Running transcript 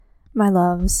My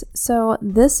loves, so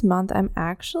this month I'm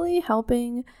actually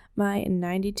helping my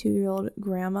 92-year-old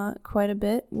grandma quite a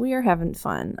bit. We are having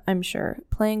fun, I'm sure,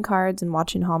 playing cards and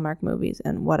watching Hallmark movies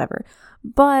and whatever.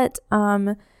 But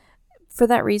for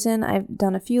that reason, I've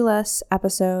done a few less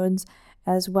episodes,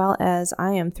 as well as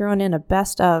I am throwing in a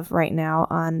best of right now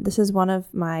on, this is one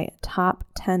of my top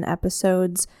 10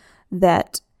 episodes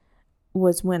that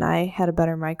was when I had a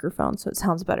better microphone, so it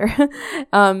sounds better.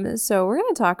 So we're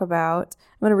going to talk about,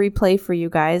 I'm going to replay for you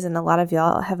guys, and a lot of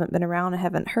y'all haven't been around and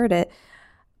haven't heard it,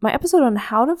 my episode on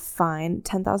how to find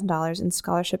 $10,000 in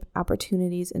scholarship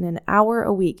opportunities in an hour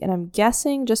a week. And I'm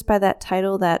guessing just by that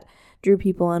title that drew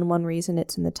people in, one reason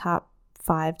it's in the top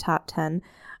 5, top 10,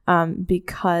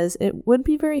 because it would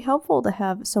be very helpful to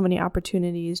have so many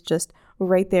opportunities just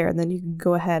right there, and then you can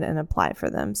go ahead and apply for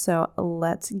them. So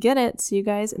let's get it. See you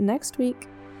guys next week.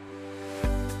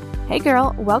 Hey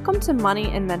girl, welcome to Money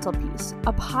and Mental Peace,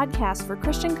 a podcast for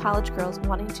Christian college girls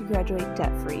wanting to graduate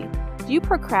debt-free. Do you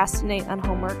procrastinate on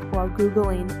homework while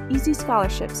Googling easy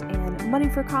scholarships and money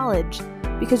for college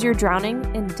because you're drowning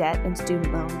in debt and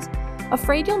student loans?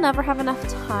 Afraid you'll never have enough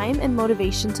time and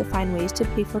motivation to find ways to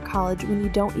pay for college when you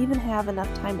don't even have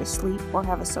enough time to sleep or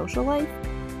have a social life?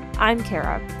 I'm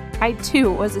Kara. I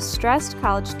too was a stressed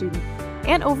college student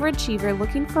and overachiever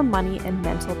looking for money and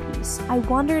mental peace. I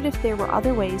wondered if there were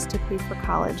other ways to pay for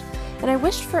college, and I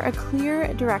wished for a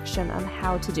clear direction on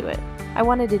how to do it. I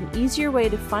wanted an easier way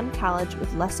to fund college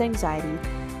with less anxiety,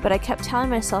 but I kept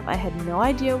telling myself I had no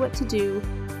idea what to do,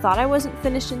 thought I wasn't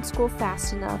finishing school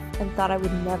fast enough, and thought I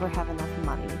would never have enough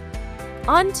money.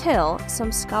 Until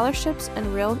some scholarships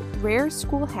and rare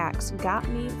school hacks got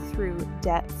me through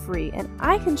debt-free, and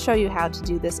I can show you how to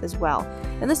do this as well.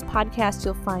 In this podcast,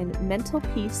 you'll find mental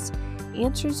peace,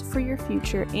 answers for your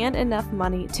future, and enough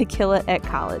money to kill it at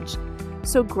college.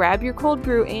 So grab your cold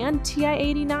brew and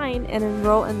TI-89 and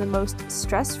enroll in the most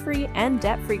stress-free and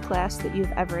debt-free class that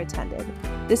you've ever attended.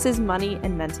 This is Money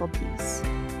and Mental Peace.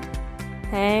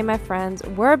 Hey, my friends,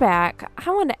 we're back.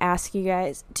 I want to ask you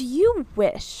guys, do you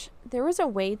wish there was a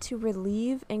way to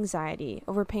relieve anxiety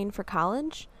over paying for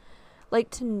college? Like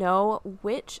to know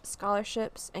which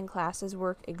scholarships and classes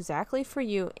work exactly for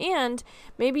you, and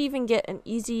maybe even get an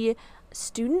easy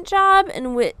student job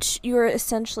in which you're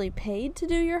essentially paid to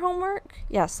do your homework?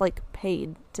 Yes, like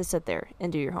paid to sit there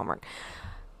and do your homework.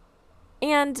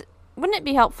 And wouldn't it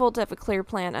be helpful to have a clear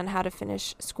plan on how to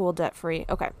finish school debt-free?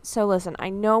 Okay, so listen, I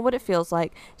know what it feels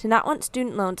like to not want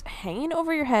student loans hanging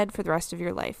over your head for the rest of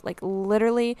your life, like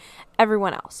literally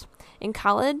everyone else. In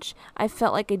college, I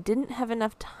felt like I didn't have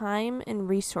enough time and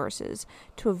resources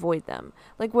to avoid them.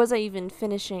 Like, was I even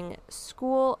finishing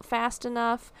school fast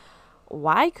enough?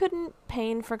 Why couldn't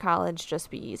paying for college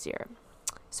just be easier?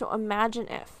 So imagine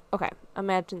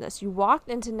this. You walked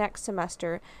into next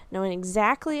semester knowing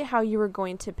exactly how you were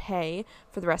going to pay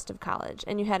for the rest of college,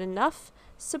 and you had enough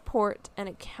support and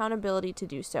accountability to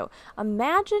do so.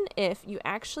 Imagine if you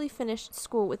actually finished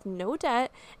school with no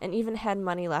debt and even had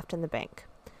money left in the bank.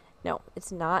 No,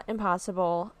 it's not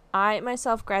impossible. I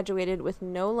myself graduated with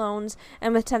no loans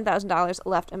and with $10,000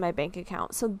 left in my bank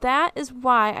account. So that is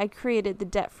why I created the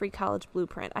Debt-Free College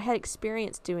Blueprint. I had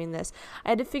experience doing this. I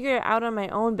had to figure it out on my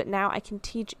own, but now I can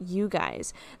teach you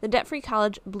guys. The Debt-Free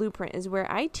College Blueprint is where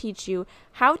I teach you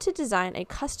how to design a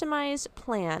customized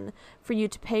plan for you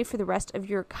to pay for the rest of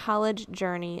your college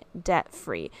journey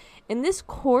debt-free. In this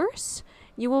course,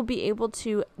 you will be able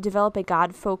to develop a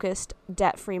God-focused,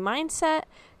 debt-free mindset,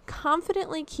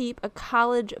 confidently keep a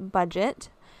college budget,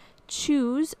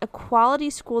 choose a quality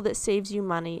school that saves you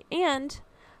money, and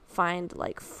find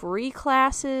like free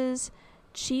classes,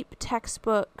 cheap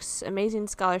textbooks, amazing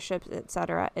scholarships,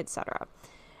 etc., etc.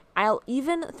 I'll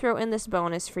even throw in this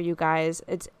bonus for you guys.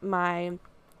 It's my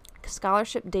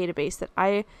scholarship database that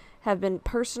I have been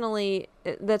personally,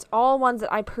 that's all ones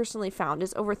that I personally found.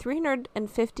 Is over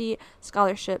 350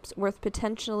 scholarships worth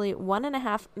potentially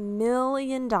 $1.5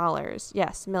 million.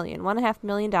 Yes, $1.5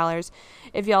 million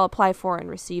if y'all apply for and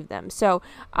receive them. So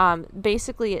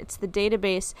basically it's the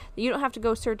database that you don't have to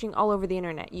go searching all over the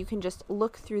internet. You can just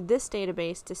look through this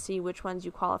database to see which ones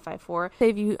you qualify for.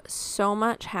 Save you so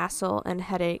much hassle and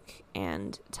headache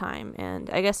and time and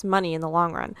I guess money in the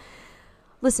long run.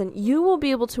 Listen, you will be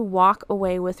able to walk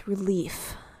away with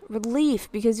relief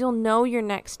because you'll know your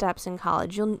next steps in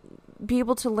college. You'll be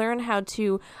able to learn how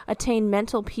to attain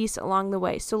mental peace along the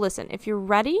way. So listen, if you're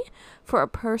ready for a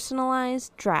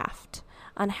personalized draft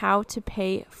on how to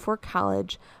pay for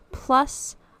college,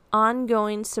 plus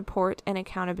ongoing support and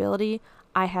accountability,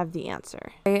 I have the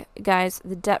answer. Okay, guys,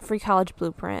 the Debt-Free College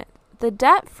Blueprint. The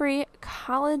Debt-Free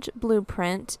College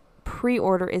Blueprint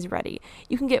pre-order is ready.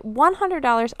 You can get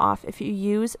 $100 off if you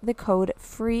use the code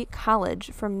FREECOLLEGE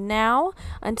from now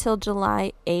until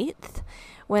July 8th,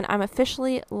 when I'm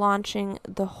officially launching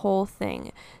the whole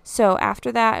thing. So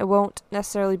after that, it won't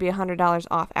necessarily be $100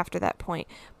 off after that point.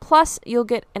 Plus, you'll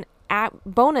get an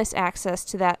bonus access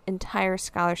to that entire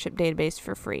scholarship database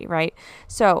for free, right?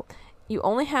 So you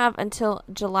only have until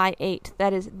July 8th.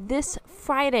 That is this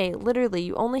Friday. Literally,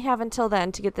 you only have until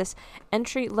then to get this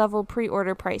entry-level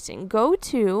pre-order pricing. Go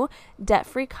to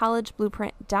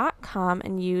debtfreecollegeblueprint.com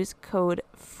and use code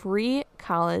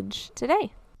FREECOLLEGE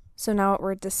today. So now what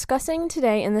we're discussing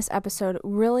today in this episode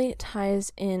really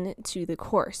ties into the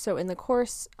course. So in the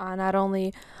course, not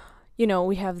only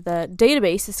we have the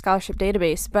database, the scholarship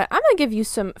database, but I'm going to give you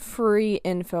some free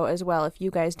info as well if you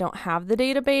guys don't have the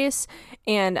database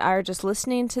and are just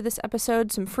listening to this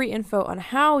episode, some free info on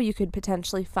how you could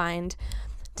potentially find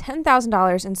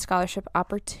 $10,000 in scholarship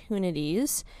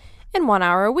opportunities in 1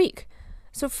 hour a week.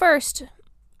 So first,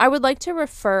 I would like to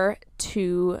refer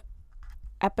to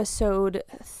episode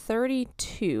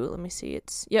 32. Let me see.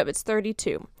 It's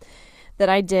 32. That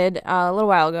I did a little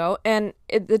while ago, and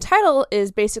the title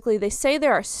is basically, they say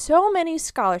there are so many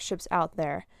scholarships out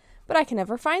there, but I can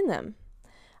never find them.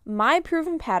 My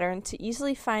proven pattern to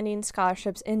easily finding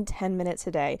scholarships in 10 minutes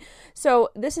a day. So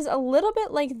this is a little bit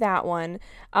like that one.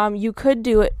 You could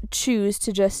choose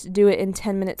to just do it in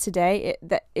 10 minutes a day.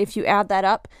 If you add that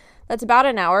up, that's about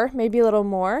an hour, maybe a little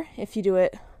more if you do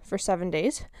it for 7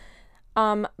 days.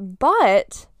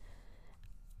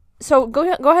 So go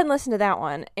ahead and listen to that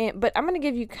one, but I'm going to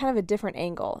give you kind of a different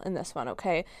angle in this one,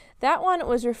 okay? That one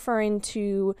was referring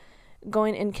to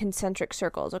going in concentric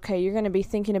circles, okay? You're going to be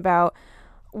thinking about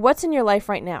what's in your life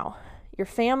right now. Your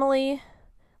family,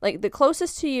 like the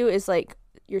closest to you is like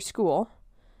your school,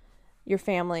 your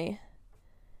family,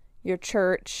 your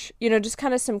church, just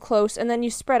kind of some close, and then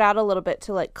you spread out a little bit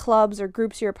to like clubs or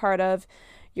groups you're a part of,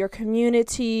 your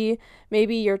community,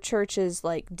 maybe your church's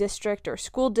like district or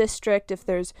school district, if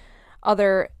there's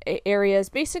other areas,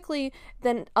 basically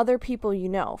then other people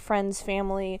friends,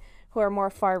 family who are more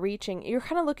far-reaching. You're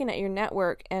kind of looking at your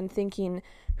network and thinking,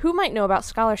 who might know about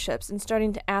scholarships, and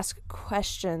starting to ask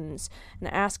questions and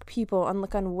ask people and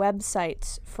look on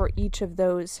websites for each of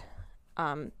those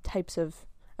types of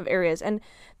areas. And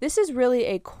this is really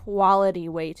a quality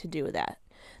way to do that.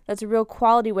 That's a real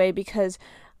quality way, because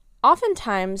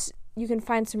oftentimes you can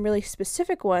find some really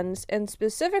specific ones, and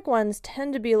specific ones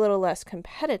tend to be a little less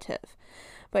competitive.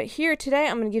 But here today,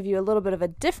 I'm going to give you a little bit of a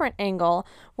different angle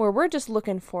where we're just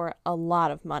looking for a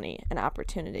lot of money and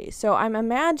opportunities. So I'm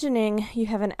imagining you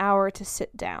have an hour to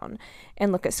sit down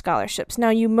and look at scholarships.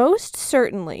 Now, you most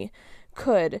certainly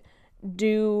could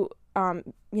do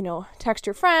text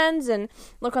your friends and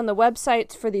look on the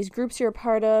websites for these groups you're a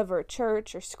part of, or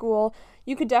church or school.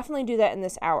 You could definitely do that in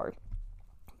this hour.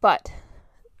 But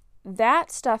that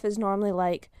stuff is normally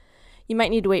like, you might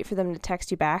need to wait for them to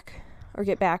text you back or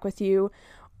get back with you,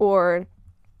 or,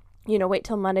 wait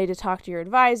till Monday to talk to your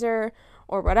advisor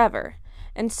or whatever.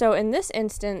 And so in this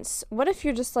instance, what if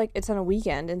you're just like, it's on a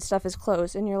weekend and stuff is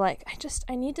closed and you're like,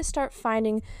 I need to start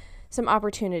finding some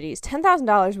opportunities.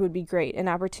 $10,000 would be great in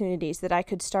opportunities that I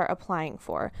could start applying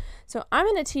for. So I'm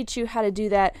going to teach you how to do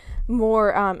that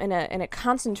more in a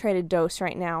concentrated dose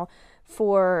right now,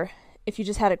 for if you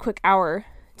just had a quick hour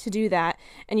to do that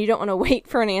and you don't want to wait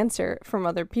for an answer from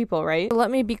other people, right? So let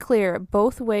me be clear,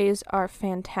 both ways are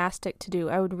fantastic to do.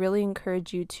 I would really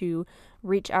encourage you to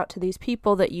reach out to these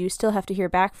people that you still have to hear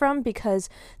back from, because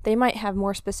they might have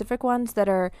more specific ones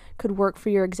that could work for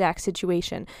your exact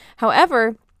situation.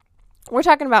 However, we're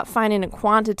talking about finding a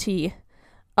quantity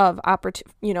of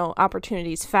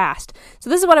opportunities fast. So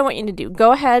this is what I want you to do.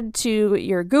 Go ahead to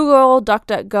your Google,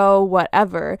 DuckDuckGo,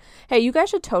 whatever. Hey, you guys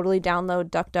should totally download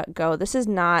DuckDuckGo. This is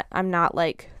not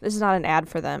an ad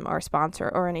for them or a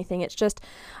sponsor or anything. It's just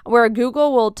where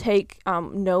Google will take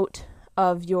note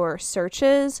of your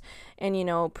searches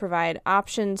and, provide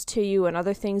options to you and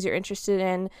other things you're interested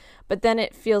in. But then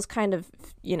it feels kind of,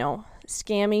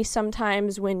 scammy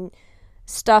sometimes when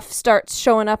stuff starts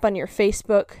showing up on your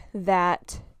Facebook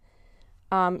that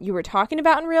you were talking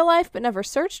about in real life but never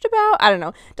searched about. I don't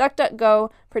know.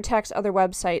 DuckDuckGo protects other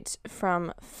websites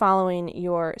from following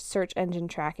your search engine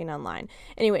tracking online.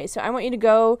 Anyway, so I want you to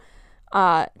go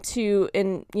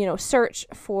search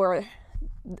for,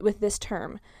 with this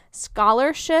term,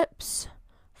 scholarships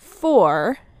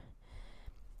for,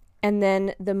 and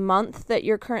then the month that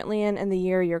you're currently in and the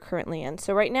year you're currently in.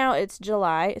 So right now it's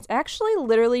July. It's actually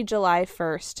literally July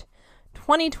 1st,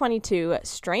 2022.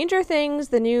 Stranger Things,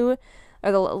 the new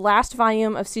or the last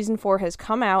volume of season 4 has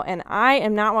come out, and I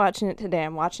am not watching it today.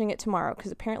 I'm watching it tomorrow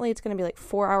because apparently it's going to be like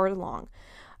 4 hours long.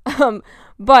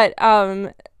 But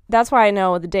that's why I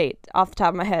know the date off the top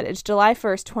of my head. It's July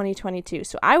 1st, 2022.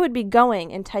 So I would be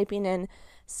going and typing in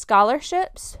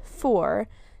scholarships for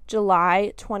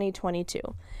July 2022.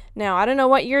 Now, I don't know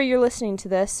what year you're listening to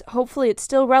this. Hopefully it's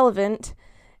still relevant,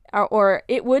 or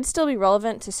it would still be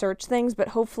relevant to search things, but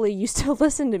hopefully you still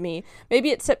listen to me.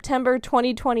 Maybe it's September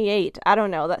 2028. I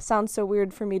don't know. That sounds so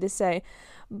weird for me to say.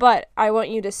 But I want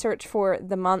you to search for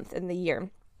the month and the year.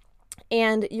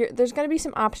 And there's going to be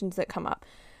some options that come up.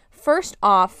 First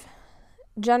off,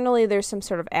 generally there's some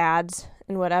sort of ads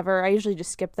and whatever. I usually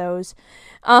just skip those.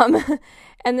 And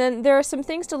then there are some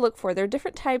things to look for. There are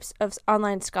different types of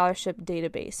online scholarship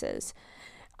databases.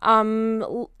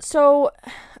 So,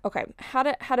 okay, how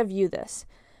to view this?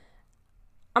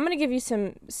 I'm going to give you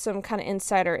some kind of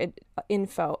insider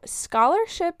info.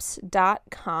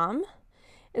 Scholarships.com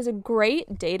is a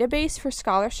great database for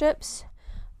scholarships,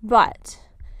 but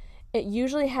it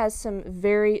usually has some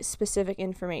very specific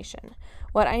information.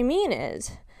 What I mean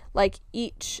is, like,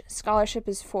 each scholarship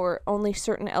is for only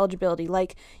certain eligibility.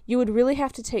 Like, you would really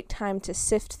have to take time to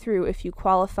sift through if you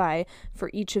qualify for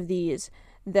each of these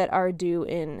that are due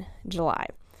in July.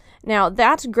 Now,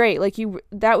 that's great. Like,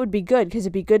 that would be good because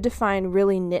it'd be good to find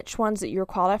really niche ones that you're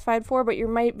qualified for, but you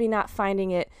might be not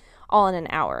finding it all in an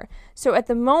hour. So at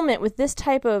the moment, with this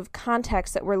type of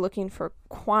context that we're looking for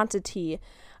quantity,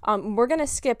 we're going to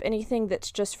skip anything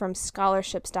that's just from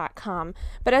scholarships.com.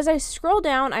 But as I scroll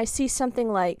down, I see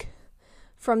something like,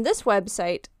 from this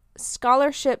website,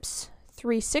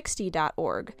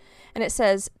 scholarships360.org, and it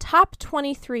says top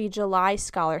 23 July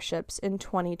scholarships in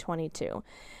 2022.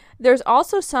 There's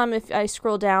also some, if I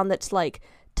scroll down, that's like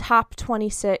top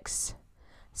 26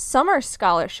 summer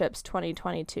scholarships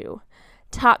 2022,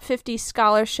 top 50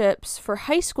 scholarships for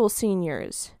high school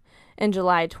seniors in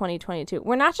July 2022.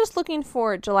 We're not just looking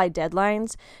for July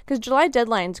deadlines, because July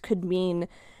deadlines could mean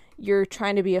you're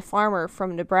trying to be a farmer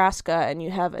from Nebraska and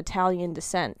you have Italian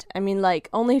descent. I mean, like,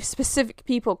 only specific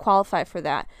people qualify for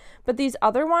that. But these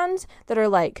other ones that are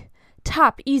like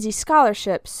top easy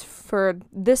scholarships for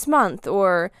this month,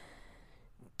 or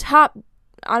top,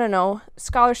 I don't know,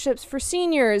 scholarships for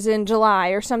seniors in July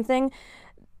or something,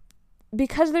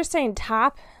 because they're saying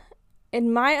top,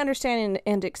 in my understanding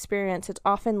and experience, it's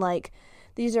often like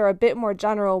these are a bit more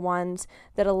general ones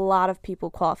that a lot of people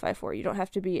qualify for. You don't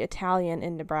have to be Italian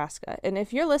in Nebraska. And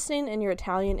if you're listening and you're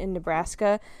Italian in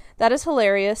Nebraska, that is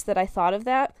hilarious that I thought of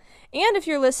that. And if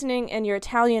you're listening and you're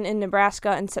Italian in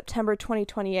Nebraska in September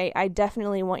 2028, I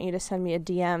definitely want you to send me a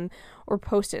DM or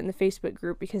post it in the Facebook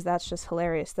group, because that's just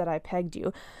hilarious that I pegged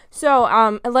you.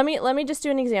 So let me just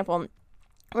do an example.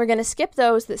 We're going to skip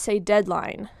those that say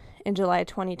deadline in July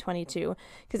 2022,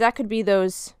 because that could be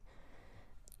those,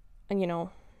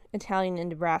 Italian in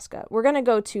Nebraska. We're going to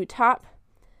go to top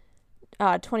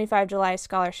 25 July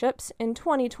scholarships in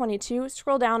 2022.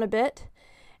 Scroll down a bit,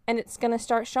 and it's going to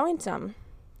start showing some.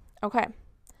 Okay.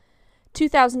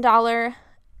 $2,000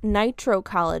 Nitro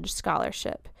College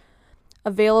Scholarship.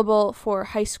 Available for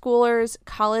high schoolers,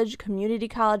 college, community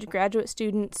college, graduate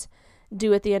students,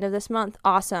 due at the end of this month.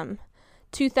 Awesome.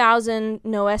 $2,000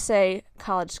 No Essay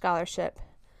College Scholarship.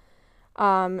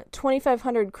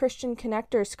 2,500 Christian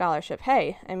Connector Scholarship.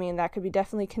 Hey, I mean, that could be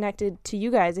definitely connected to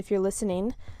you guys if you're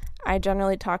listening. I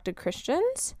generally talk to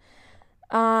Christians.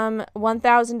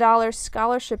 $1,000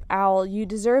 Scholarship Owl. You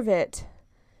deserve it.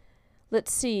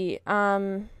 Let's see.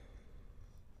 Look,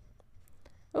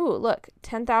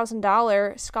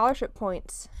 $10,000 scholarship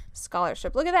points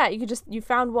scholarship. Look at that. You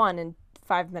found one in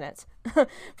 5 minutes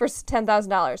for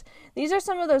 $10,000. These are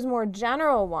some of those more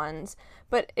general ones,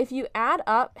 but if you add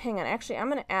up, hang on, actually, I'm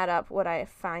going to add up what I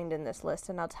find in this list,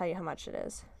 and I'll tell you how much it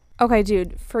is. Okay,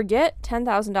 dude, forget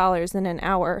 $10,000 in an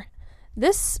hour.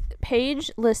 This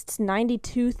page lists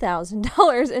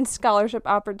 $92,000 in scholarship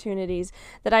opportunities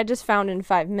that I just found in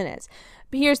 5 minutes.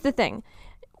 But here's the thing.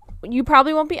 You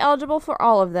probably won't be eligible for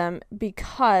all of them,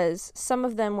 because some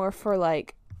of them were for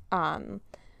like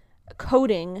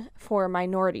coding for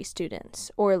minority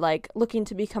students, or like looking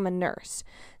to become a nurse.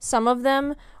 Some of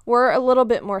them were a little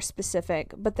bit more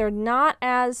specific, but they're not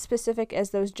as specific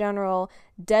as those general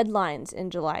deadlines in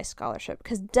July scholarship,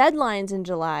 because deadlines in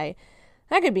July,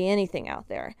 that could be anything out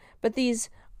there. But these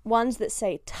ones that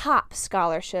say top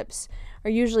scholarships are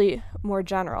usually more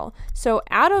general. So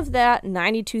out of that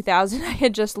 92,000 I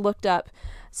had just looked up,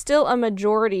 still a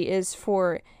majority is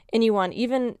for anyone,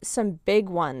 even some big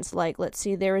ones. Like, let's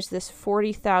see, there was this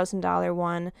 $40,000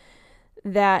 one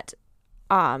that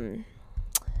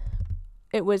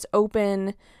it was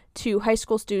open to high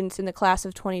school students in the class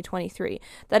of 2023.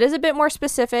 That is a bit more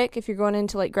specific if you're going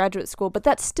into like graduate school, but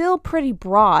that's still pretty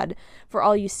broad for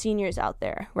all you seniors out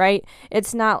there, right?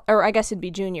 It's not, or I guess it'd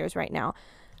be juniors right now.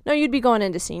 No, you'd be going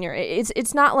into senior.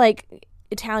 It's not like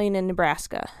Italian in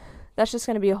Nebraska. That's just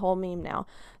going to be a whole meme now.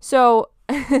 So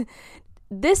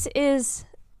this is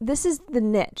the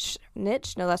niche.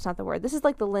 Niche? No, that's not the word. This is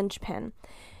like the linchpin.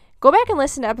 Go back and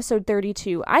listen to episode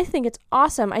 32. I think it's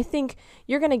awesome. I think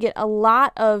you're going to get a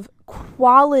lot of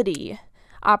quality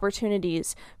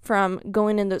opportunities from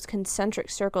going in those concentric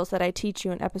circles that I teach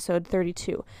you in episode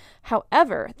 32.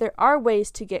 However, there are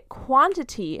ways to get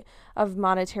quantity of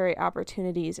monetary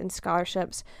opportunities and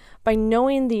scholarships by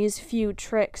knowing these few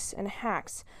tricks and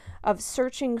hacks of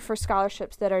searching for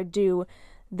scholarships that are due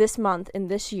this month and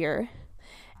this year.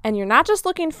 And you're not just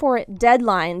looking for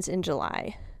deadlines in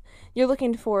July. You're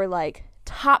looking for like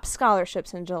top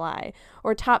scholarships in July,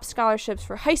 or top scholarships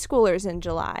for high schoolers in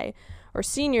July, or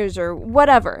seniors, or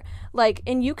whatever. Like,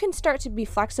 and you can start to be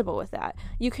flexible with that.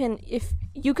 You can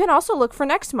also look for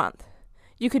next month.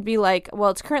 You could be like, well,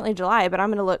 it's currently July, but I'm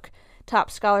going to look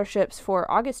top scholarships for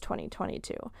August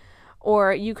 2022.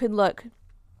 Or you could look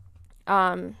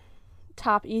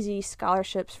top easy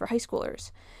scholarships for high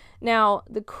schoolers. Now,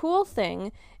 the cool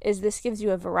thing is this gives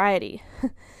you a variety.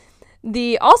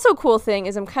 The also cool thing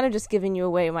is I'm kind of just giving you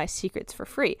away my secrets for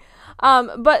free.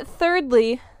 But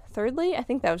thirdly, I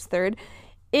think that was third,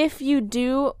 if you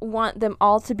do want them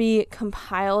all to be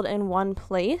compiled in one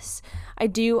place, I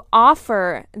do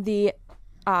offer the,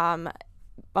 oh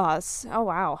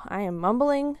wow, I am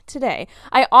mumbling today.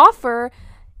 I offer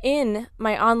in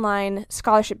my online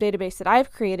scholarship database that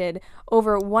I've created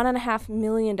over $1.5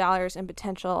 million in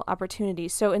potential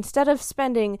opportunities. So instead of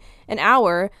spending an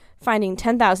hour finding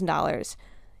 $10,000,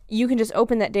 you can just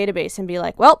open that database and be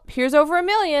like, well, here's over $1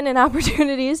 million in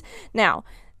opportunities. Now,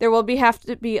 there will have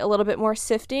to be a little bit more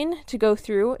sifting to go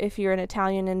through if you're an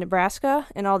Italian in Nebraska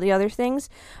and all the other things,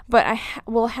 but I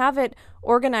will have it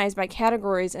organized by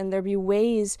categories, and there'll be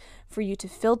ways for you to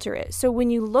filter it. So when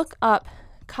you look up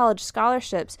college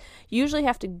scholarships, you usually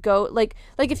have to go, like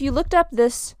if you looked up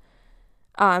this,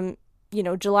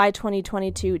 July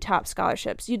 2022 top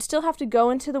scholarships, you'd still have to go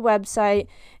into the website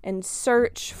and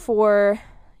search for,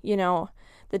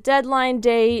 the deadline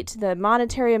date, the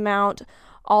monetary amount,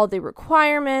 all the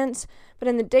requirements. But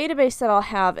in the database that I'll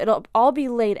have, it'll all be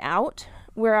laid out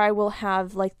where I will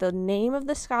have like the name of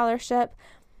the scholarship,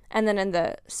 and then in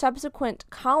the subsequent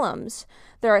columns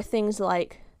there are things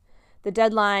like the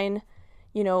deadline,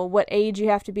 what age you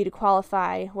have to be to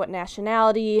qualify, what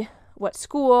nationality, what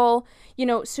school,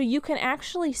 so you can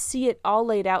actually see it all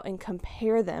laid out and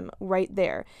compare them right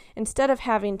there, instead of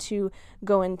having to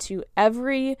go into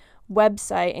every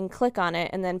website and click on it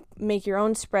and then make your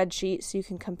own spreadsheet so you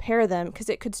can compare them, because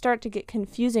it could start to get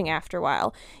confusing after a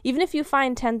while. Even if you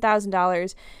find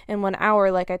 $10,000 in 1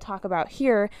 hour, like I talk about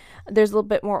here, there's a little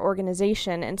bit more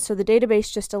organization, and so the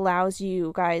database just allows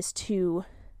you guys to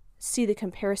see the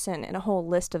comparison in a whole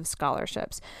list of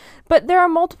scholarships. But there are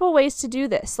multiple ways to do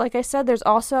this. Like I said, there's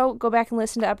also, go back and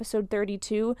listen to episode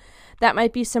 32. That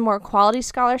might be some more quality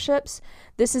scholarships.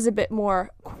 This is a bit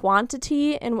more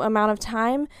quantity in amount of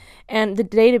time. And the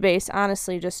database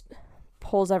honestly just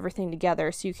pulls everything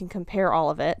together so you can compare all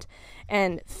of it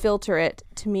and filter it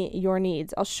to meet your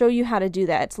needs. I'll show you how to do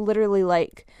that. It's literally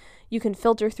like you can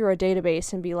filter through a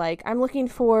database and be like, I'm looking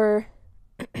for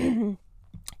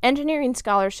engineering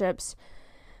scholarships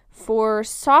for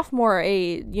sophomore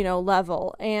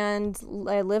level, and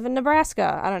I live in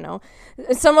Nebraska. I don't know.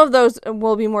 Some of those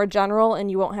will be more general and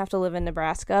you won't have to live in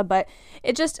Nebraska, but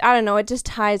it just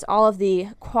ties all of the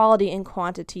quality and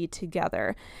quantity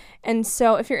together. And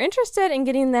so if you're interested in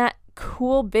getting that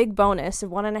cool big bonus of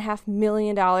 $1.5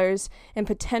 million in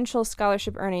potential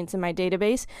scholarship earnings in my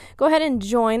database, go ahead and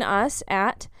join us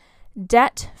at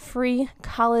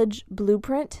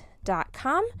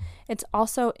debtfreecollegeblueprint.com. It's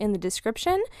also in the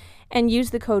description, and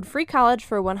use the code FREECOLLEGE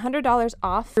for $100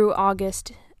 off through July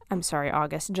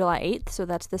 8th, so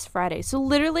that's this Friday. So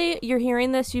literally, you're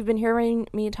hearing this, you've been hearing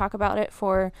me talk about it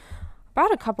for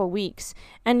about a couple weeks,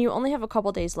 and you only have a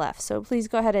couple days left. So please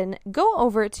go ahead and go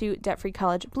over to Debt Free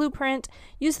College Blueprint,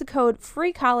 use the code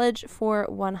FREECOLLEGE for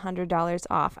 $100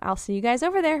 off. I'll see you guys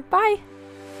over there. Bye!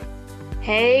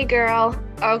 Hey girl.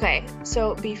 Okay,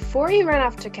 so before you run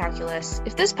off to calculus,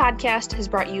 if this podcast has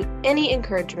brought you any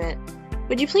encouragement,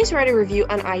 would you please write a review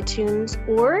on iTunes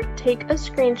or take a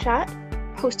screenshot,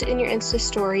 post it in your Insta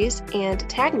stories, and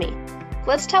tag me.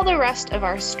 Let's tell the rest of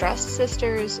our stressed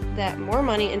sisters that more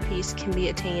money and peace can be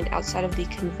attained outside of the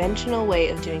conventional way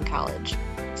of doing college.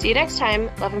 See you next time.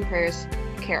 Love and prayers,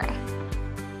 Kara.